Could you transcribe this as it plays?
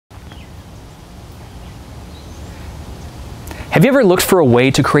Have you ever looked for a way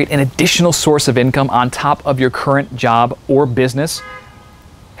to create an additional source of income on top of your current job or business?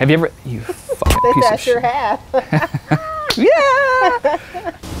 Have you ever, you fucking piece of shit. I sure have. Yeah!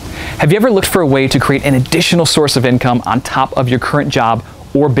 Have you ever looked for a way to create an additional source of income on top of your current job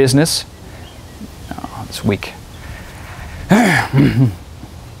or business? Oh, it's weak. Have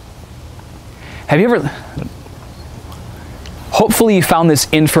you ever... Hopefully you found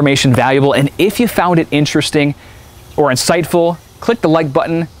this information valuable, and if you found it interesting or insightful, click the like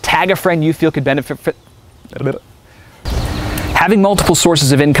button, tag a friend you feel could benefit from. Having multiple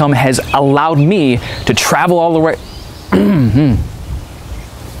sources of income has allowed me to travel all the way.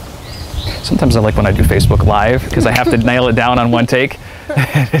 Sometimes I like when I do Facebook Live because I have to nail it down on one take.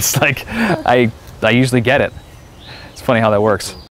 It's like I usually get it. It's funny how that works.